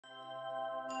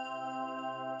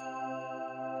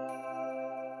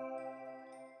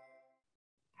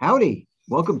Howdy.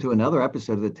 Welcome to another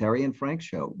episode of the Terri and Frank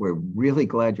Show. We're really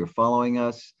glad you're following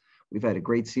us. We've had a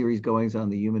great series going on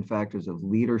the human factors of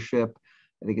leadership.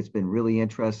 I think it's been really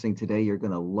interesting. Today, you're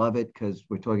going to love it because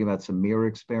we're talking about some mirror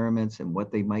experiments and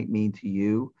what they might mean to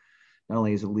you, not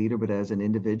only as a leader, but as an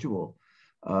individual.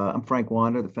 I'm Frank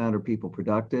Wander, the founder of People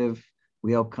Productive.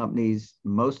 We help companies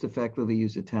most effectively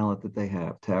use the talent that they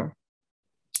have. Tara?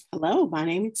 Hello, my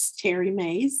name is Terri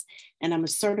Mays, and I'm a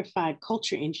certified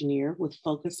culture engineer with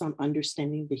focus on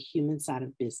understanding the human side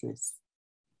of business.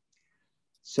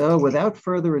 So without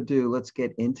further ado, let's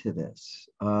get into this.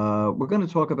 We're going to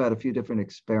talk about a few different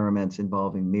experiments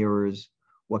involving mirrors,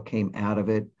 what came out of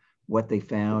it, what they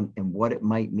found, and what it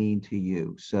might mean to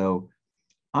you. So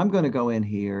I'm going to go in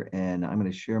here and I'm going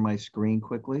to share my screen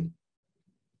quickly.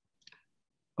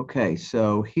 Okay,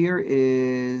 so here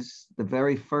is the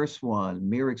very first one,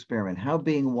 mirror experiment, how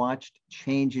being watched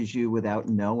changes you without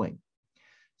knowing.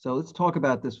 So let's talk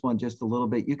about this one just a little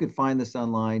bit. You could find this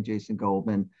online, Jason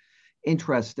Goldman.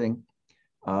 Interesting.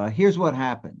 Here's what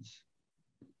happens.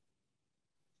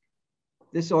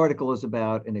 This article is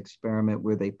about an experiment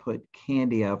where they put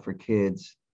candy out for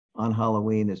kids on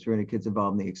Halloween. There's 300 kids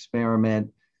involved in the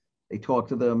experiment. They talk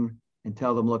to them and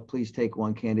tell them, look, please take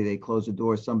one candy. They close the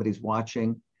door, somebody's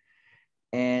watching.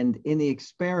 And in the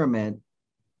experiment,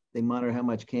 they monitor how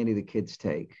much candy the kids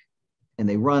take. And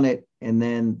they run it, and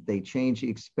then they change the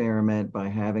experiment by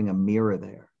having a mirror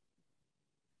there.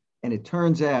 And it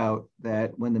turns out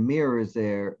that when the mirror is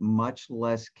there, much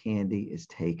less candy is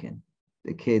taken.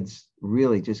 The kids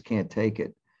really just can't take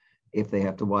it if they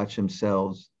have to watch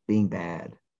themselves being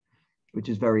bad, which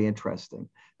is very interesting.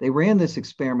 They ran this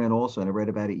experiment also, and I read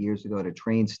about it years ago at a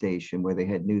train station where they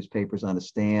had newspapers on a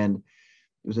stand.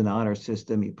 It was an honor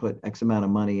system. You put X amount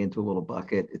of money into a little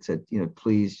bucket. It said,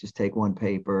 please just take one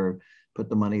paper, put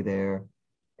the money there.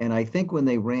 And I think when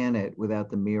they ran it without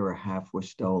the mirror, half were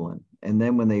stolen. And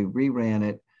then when they reran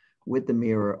it with the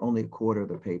mirror, only a quarter of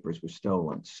the papers were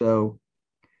stolen. So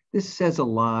this says a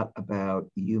lot about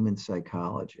human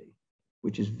psychology,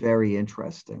 which is very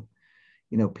interesting.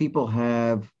 People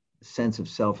have a sense of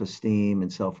self-esteem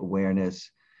and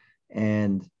self-awareness.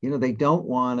 And, they don't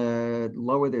want to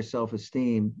lower their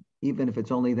self-esteem, even if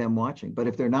it's only them watching. But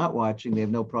if they're not watching, they have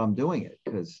no problem doing it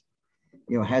because,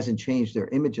 it hasn't changed their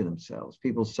image of themselves.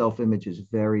 People's self-image is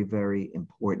very, very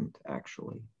important,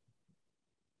 actually.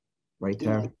 Right,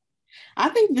 Tara? Yeah. I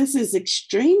think this is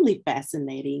extremely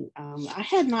fascinating. I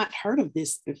had not heard of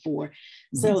this before.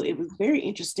 So it was very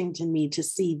interesting to me to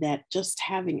see that just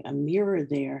having a mirror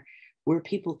there where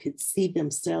people could see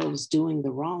themselves doing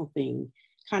the wrong thing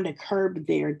kind of curbed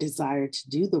their desire to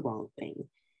do the wrong thing.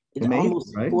 It Amazing,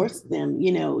 almost right? forced them,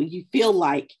 you feel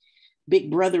like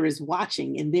Big Brother is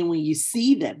watching. And then when you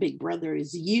see that Big Brother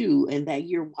is you and that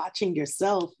you're watching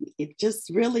yourself, it just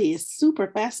really is super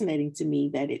fascinating to me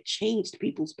that it changed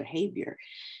people's behavior.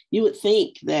 You would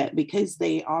think that because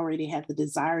they already had the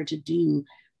desire to do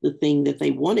the thing that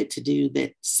they wanted to do,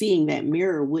 that seeing that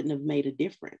mirror wouldn't have made a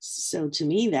difference. So to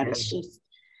me, that is just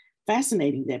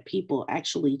fascinating that people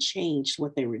actually changed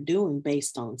what they were doing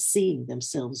based on seeing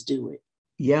themselves do it.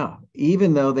 Yeah,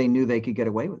 even though they knew they could get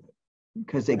away with it.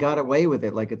 Because they got away with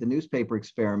it, like at the newspaper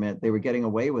experiment, they were getting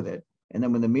away with it. And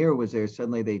then when the mirror was there,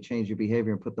 suddenly they changed your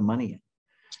behavior and put the money in.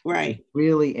 Right.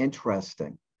 Really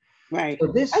interesting. Right. So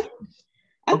this,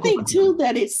 I think too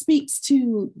that it speaks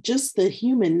to just the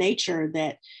human nature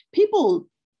that people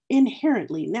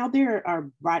inherently, now there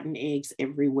are rotten eggs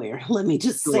everywhere. Let me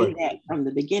just say that from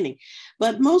the beginning.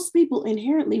 But most people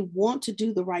inherently want to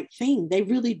do the right thing. They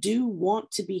really do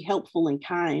want to be helpful and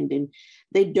kind. And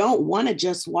they don't want to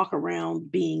just walk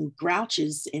around being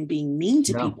grouches and being mean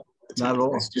to people all the time. Not at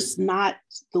all. That's just not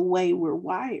the way we're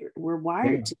wired. We're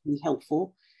wired to be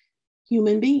helpful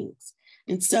human beings.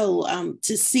 And so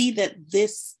to see that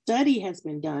this study has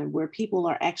been done where people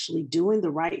are actually doing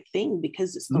the right thing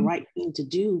because it's the right thing to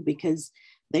do, because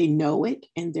they know it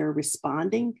and they're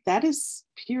responding, that is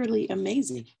purely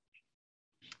amazing.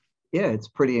 Yeah, it's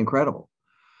pretty incredible.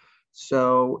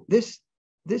 So this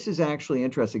is actually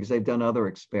interesting because they've done other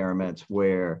experiments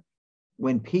where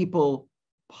when people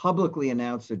publicly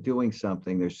announce they're doing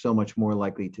something, they're so much more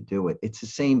likely to do it. It's the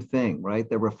same thing, right?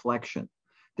 The reflection.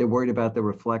 They're worried about the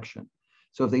reflection.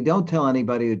 So if they don't tell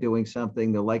anybody they're doing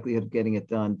something, the likelihood of getting it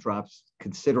done drops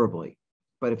considerably.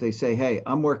 But if they say, hey,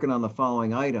 I'm working on the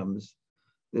following items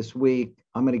this week,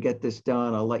 I'm going to get this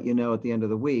done, I'll let you know at the end of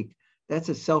the week, that's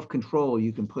a self-control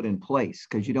you can put in place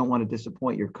because you don't want to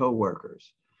disappoint your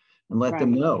coworkers and let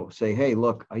them know. Say, hey,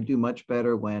 look, I do much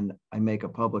better when I make a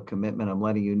public commitment. I'm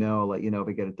letting you know, I'll let you know if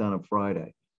I get it done on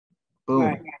Friday.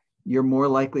 Boom. you're more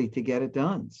likely to get it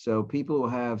done. So people who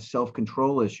have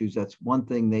self-control issues, that's one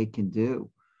thing they can do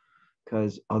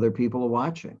because other people are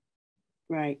watching.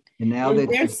 Right. And now And if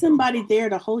that there's somebody there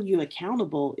to hold you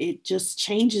accountable, it just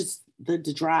changes the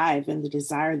drive and the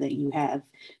desire that you have,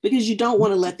 because you don't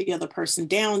want to let the other person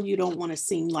down. You don't want to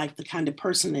seem like the kind of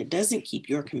person that doesn't keep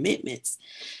your commitments.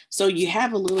 So you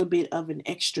have a little bit of an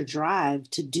extra drive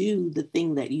to do the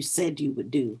thing that you said you would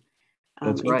do.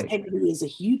 that's right. Integrity is a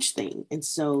huge thing. And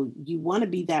so you want to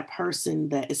be that person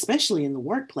that, especially in the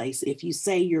workplace, if you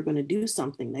say you're going to do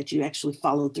something, that you actually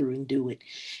follow through and do it.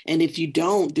 And if you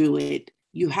don't do it,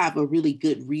 you have a really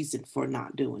good reason for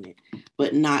not doing it,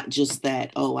 but not just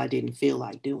that, oh, I didn't feel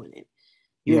like doing it.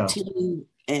 Your Yeah. team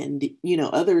and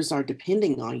others are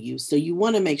depending on you. So you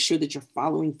want to make sure that you're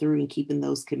following through and keeping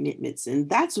those commitments. And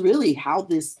that's really how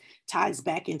this ties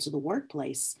back into the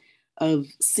workplace, of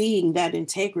seeing that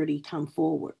integrity come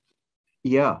forward.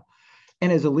 Yeah.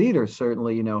 And as a leader,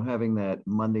 certainly, having that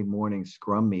Monday morning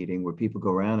scrum meeting where people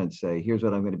go around and say, here's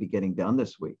what I'm going to be getting done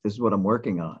this week. This is what I'm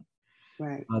working on.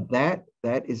 Right. That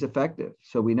is effective.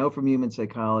 So we know from human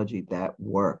psychology that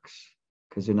works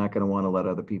because they're not going to want to let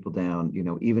other people down,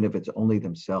 even if it's only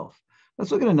themselves.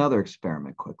 Let's look at another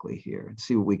experiment quickly here and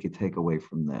see what we could take away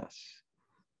from this.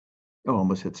 Oh,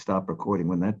 almost hit stop recording.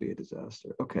 Wouldn't that be a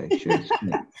disaster? Okay, cheers.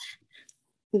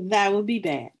 That would be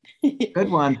bad. Good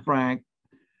one, Frank.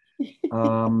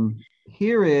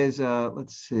 Here is,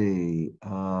 let's see.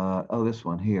 This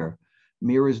one here.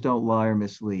 Mirrors don't lie or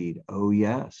mislead. Oh,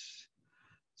 yes.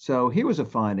 So here was a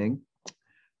finding.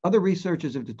 Other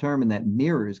researchers have determined that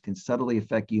mirrors can subtly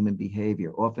affect human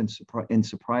behavior, often in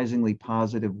surprisingly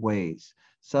positive ways.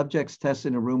 Subjects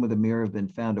tested in a room with a mirror have been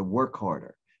found to work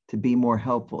harder, to be more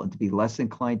helpful, and to be less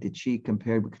inclined to cheat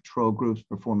compared with control groups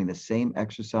performing the same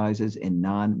exercises in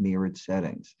non-mirrored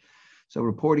settings. So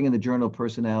reporting in the Journal of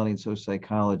Personality and Social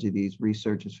Psychology, these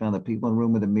researchers found that people in a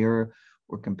room with a mirror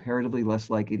were comparatively less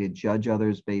likely to judge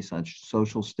others based on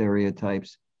social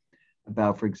stereotypes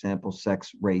about, for example,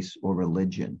 sex, race, or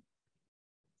religion.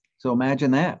 So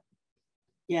imagine that.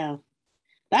 Yeah.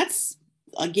 That's,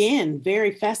 again,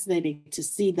 very fascinating to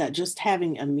see that, just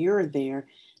having a mirror there.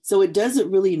 So it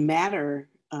doesn't really matter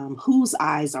whose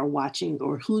eyes are watching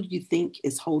or who you think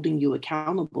is holding you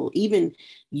accountable. Even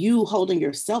you holding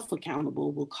yourself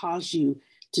accountable will cause you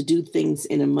to do things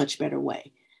in a much better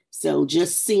way. So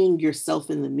just seeing yourself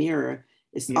in the mirror,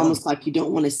 it's almost like you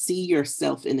don't want to see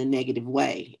yourself in a negative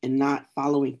way, and not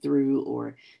following through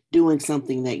or doing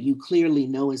something that you clearly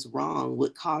know is wrong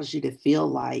would cause you to feel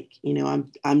like,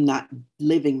 I'm not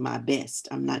living my best.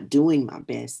 I'm not doing my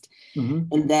best.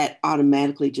 Mm-hmm. And that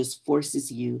automatically just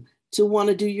forces you to want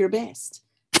to do your best.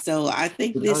 So I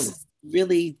think this is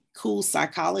really cool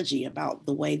psychology about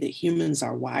the way that humans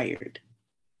are wired.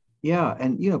 Yeah.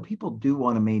 And, people do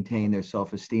want to maintain their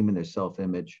self-esteem and their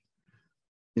self-image.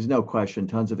 There's no question.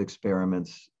 Tons of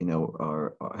experiments,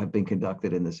 have been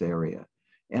conducted in this area.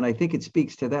 And I think it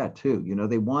speaks to that too.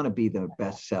 They want to be their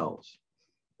best selves.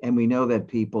 And we know that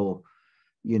people,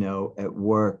 at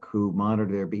work who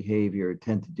monitor their behavior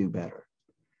tend to do better.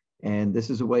 And this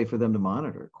is a way for them to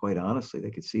monitor, quite honestly. They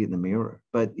could see it in the mirror.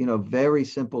 But, very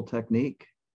simple technique.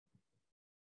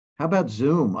 How about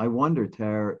Zoom? I wonder,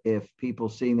 Terri, if people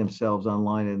seeing themselves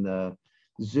online in the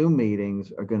Zoom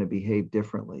meetings are going to behave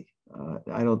differently.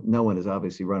 No one has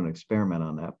obviously run an experiment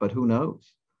on that, but who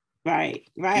knows? Right.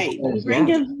 You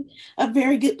bring a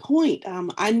very good point.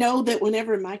 I know that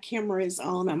whenever my camera is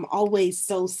on, I'm always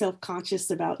so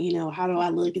self-conscious about, how do I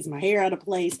look? Is my hair out of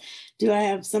place? Do I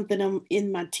have something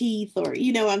in my teeth? Or,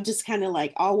 I'm just kind of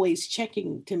like always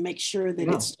checking to make sure that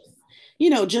it's,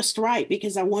 just right,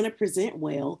 because I want to present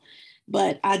well.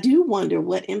 But I do wonder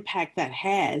what impact that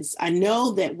has. I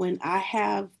know that when I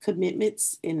have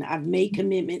commitments and I've made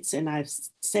commitments and I've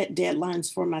set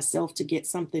deadlines for myself to get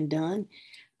something done,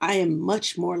 I am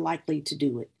much more likely to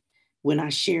do it when I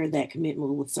share that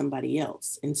commitment with somebody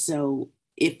else. And so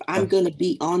if I'm going to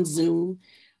be on Zoom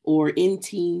or in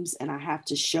Teams and I have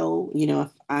to show, if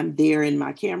I'm there and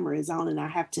my camera is on and I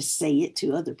have to say it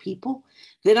to other people,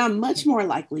 then I'm much more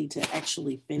likely to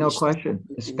actually finish. No question,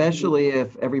 especially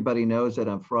if everybody knows that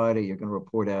on Friday you're going to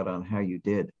report out on how you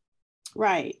did.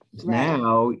 Right.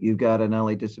 Now you've got to not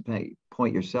only disappoint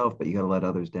yourself, but you got to let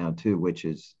others down too, which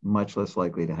is much less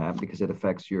likely to happen because it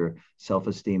affects your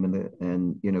self-esteem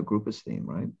and group esteem,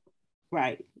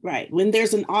 right? Right. When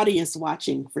there's an audience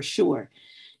watching, for sure,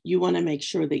 you want to make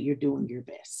sure that you're doing your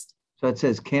best. So it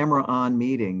says camera on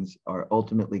meetings are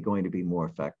ultimately going to be more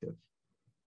effective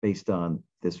based on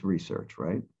this research,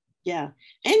 right? Yeah.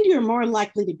 And you're more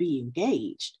likely to be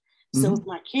engaged. So if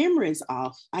my camera is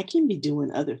off, I can be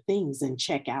doing other things and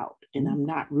check out, and I'm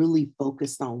not really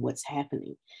focused on what's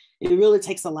happening. It really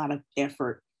takes a lot of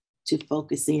effort to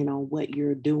focus in on what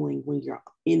you're doing when you're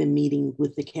in a meeting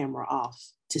with the camera off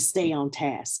to stay on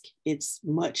task. It's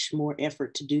much more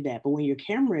effort to do that. But when your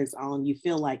camera is on, you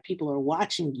feel like people are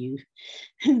watching you,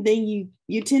 and then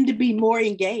you tend to be more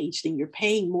engaged and you're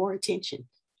paying more attention.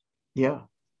 Yeah,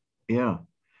 yeah.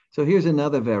 So here's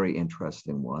another very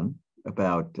interesting one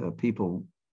about people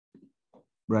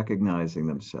recognizing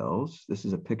themselves. This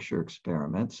is a picture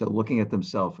experiment. So looking at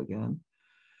themselves again.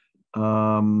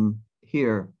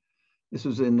 Here, this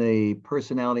was in the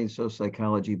Personality and Social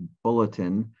Psychology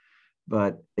Bulletin,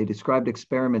 but they described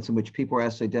experiments in which people were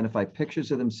asked to identify pictures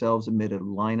of themselves amid a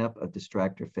lineup of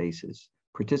distractor faces.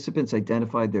 Participants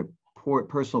identified their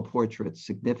personal portraits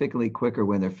significantly quicker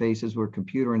when their faces were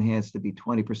computer enhanced to be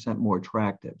 20% more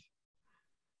attractive.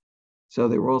 So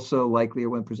they were also likelier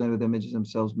when presented with images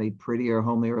themselves made prettier,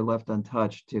 homelier, or left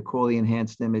untouched to call the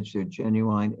enhanced image their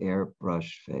genuine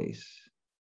airbrush face.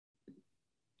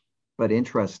 But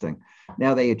interesting.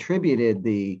 Now they attributed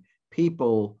the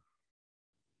people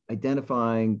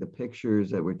identifying the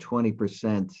pictures that were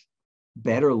 20%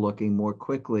 better looking more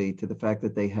quickly to the fact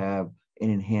that they have an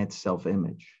enhanced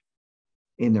self-image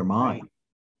in their mind. Right.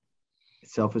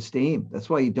 Self-esteem. That's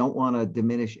why you don't want to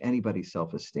diminish anybody's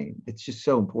self-esteem. It's just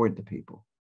so important to people.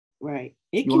 Right.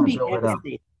 It can be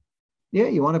devastating. Yeah,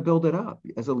 you want to build it up.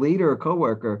 As a leader or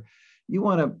coworker, you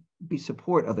want to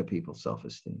support other people's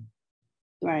self-esteem.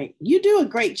 Right. You do a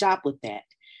great job with that.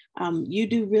 You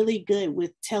do really good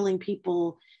with telling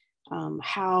people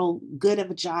how good of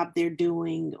a job they're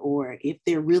doing, or if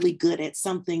they're really good at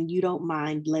something, you don't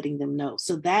mind letting them know.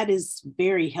 So that is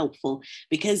very helpful,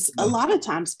 because a lot of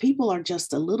times people are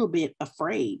just a little bit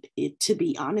afraid, to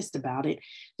be honest about it.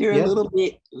 They're a little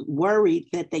bit worried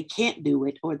that they can't do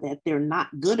it or that they're not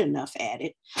good enough at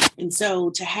it. And so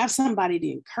to have somebody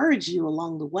to encourage you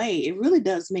along the way, it really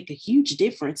does make a huge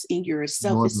difference in your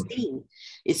self-esteem,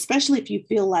 especially if you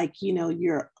feel like,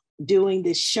 you're doing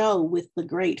this show with the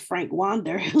great Frank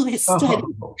Wander, who has studied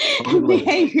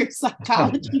behavior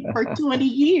psychology for 20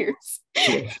 years.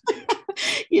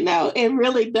 It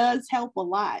really does help a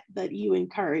lot that you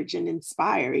encourage and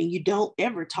inspire, and you don't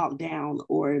ever talk down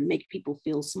or make people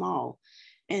feel small.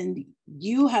 And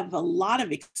you have a lot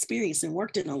of experience and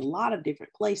worked in a lot of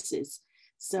different places.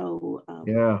 So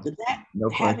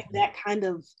having that kind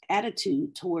of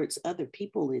attitude towards other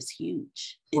people is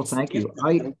huge. Well, thank you.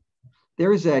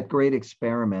 There is that great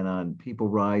experiment on people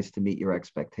rise to meet your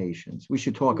expectations. We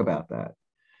should talk about that.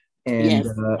 And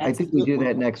I think we do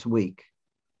that next week.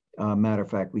 Matter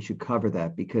of fact, we should cover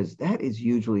that because that is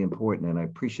hugely important. And I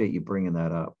appreciate you bringing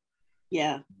that up.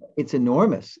 Yeah. It's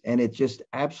enormous. And it just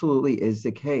absolutely is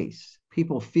the case.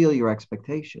 People feel your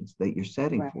expectations that you're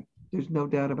setting for. There's no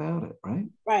doubt about it, right?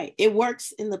 Right. It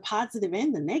works in the positive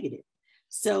and the negative.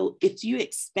 So if you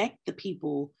expect the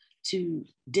people to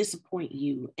disappoint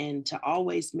you and to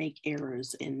always make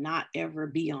errors and not ever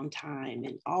be on time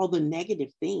and all the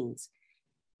negative things,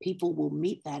 people will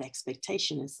meet that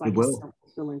expectation. It's like a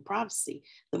self-fulfilling prophecy.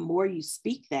 The more you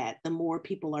speak that, the more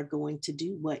people are going to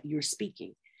do what you're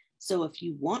speaking. So if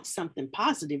you want something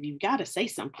positive, you've got to say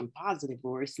something positive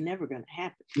or it's never going to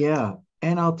happen. Yeah.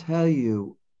 And I'll tell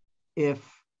you, if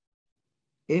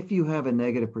you have a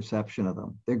negative perception of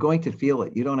them, they're going to feel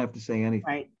it. You don't have to say anything.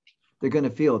 Right. They're going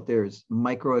to feel it. There's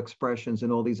micro expressions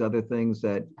and all these other things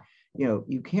that,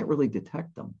 you can't really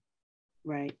detect them.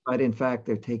 Right. But in fact,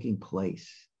 they're taking place.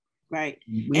 Right.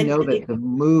 We know that the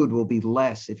mood will be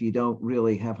less if you don't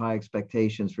really have high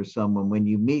expectations for someone. When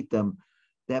you meet them,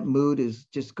 that mood is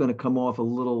just going to come off a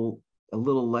little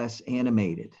less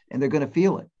animated, and they're going to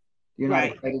feel it. You're not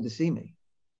excited to see me.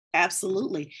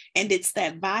 Absolutely. And it's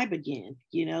that vibe again,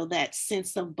 that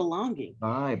sense of belonging.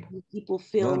 Vibe. People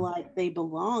feel like they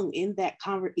belong in that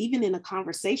even in a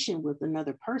conversation with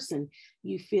another person,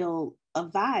 you feel a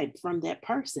vibe from that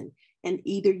person. And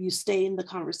either you stay in the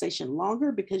conversation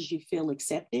longer because you feel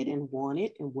accepted and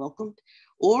wanted and welcomed,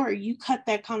 or you cut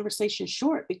that conversation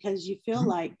short because you feel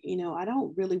like, I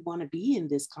don't really want to be in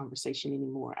this conversation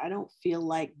anymore. I don't feel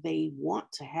like they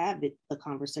want to have the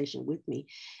conversation with me.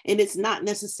 And it's not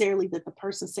necessarily that the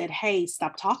person said, hey,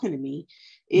 stop talking to me.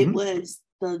 It was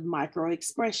the micro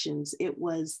expressions. It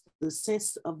was the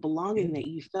sense of belonging that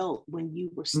you felt when you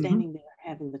were standing there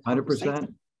having the conversation.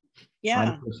 100%.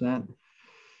 Yeah. 100%.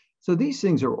 So these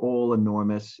things are all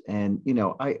enormous. And,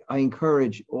 I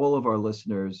encourage all of our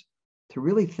listeners to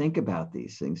really think about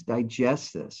these things,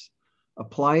 digest this,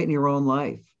 apply it in your own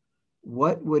life.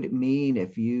 What would it mean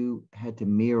if you had to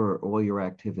mirror all your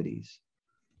activities?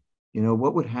 You know,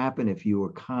 what would happen if you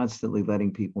were constantly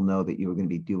letting people know that you were going to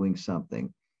be doing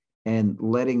something, and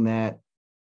letting that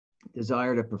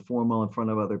desire to perform well in front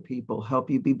of other people help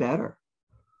you be better?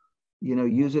 You know,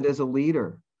 use it as a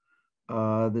leader.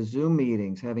 The Zoom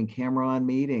meetings, having camera on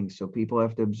meetings, so people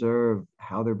have to observe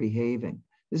how they're behaving.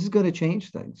 This is going to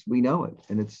change things. We know it,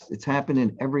 and it's happened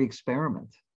in every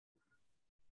experiment.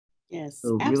 Yes,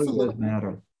 So it really does absolutely.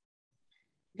 matter.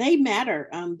 They matter.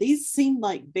 These seem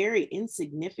like very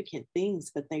insignificant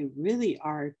things, but they really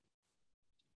are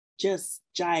just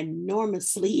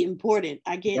ginormously important.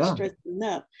 I can't Yeah. stress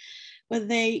enough. But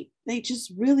they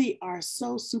just really are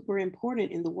so super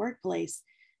important in the workplace,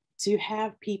 to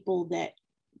have people that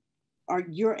are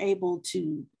you're able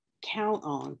to count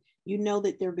on. You know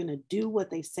that they're going to do what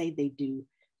they say they do.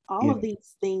 All Yeah. of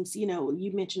these things, you know,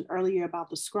 you mentioned earlier about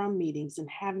the scrum meetings and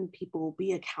having people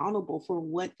be accountable for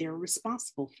what they're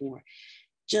responsible for,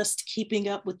 just keeping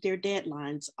up with their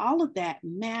deadlines. All of that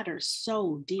matters so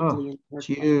Oh, deeply in the it's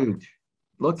workplace. huge.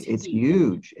 Look, It's it's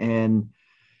huge. huge. And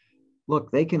look,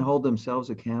 they can hold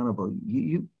themselves accountable.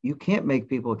 You can't make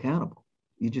people accountable.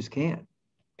 You just can't.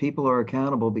 People are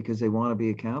accountable because they want to be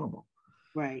accountable.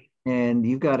 Right. And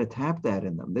you've got to tap that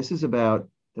in them. This is about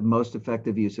the most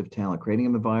effective use of talent, creating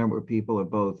an environment where people are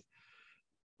both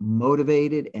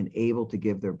motivated and able to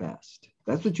give their best.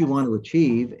 That's what you want to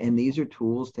achieve. And these are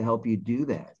tools to help you do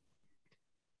that.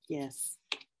 Yes,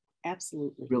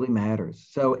 absolutely. Really matters.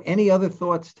 So any other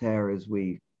thoughts, Tara, as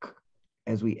we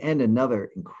end another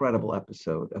incredible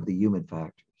episode of the Human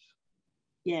Factors?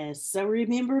 Yes. So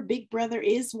remember, Big Brother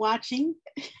is watching,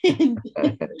 and,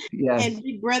 Yes. and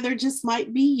Big Brother just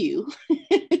might be you.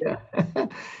 Yeah.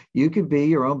 You could be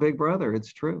your own big brother.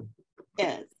 It's true.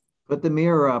 Yes. Put the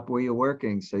mirror up where you're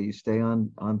working so you stay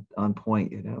on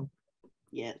point, you know.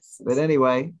 Yes. But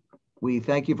anyway, we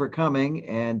thank you for coming,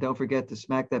 and don't forget to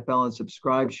smack that bell and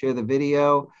subscribe, share the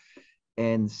video,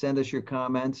 and send us your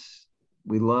comments.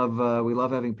 We love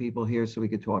having people here so we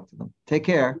could talk to them. Take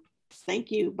care. Thank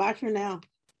you. Bye for now.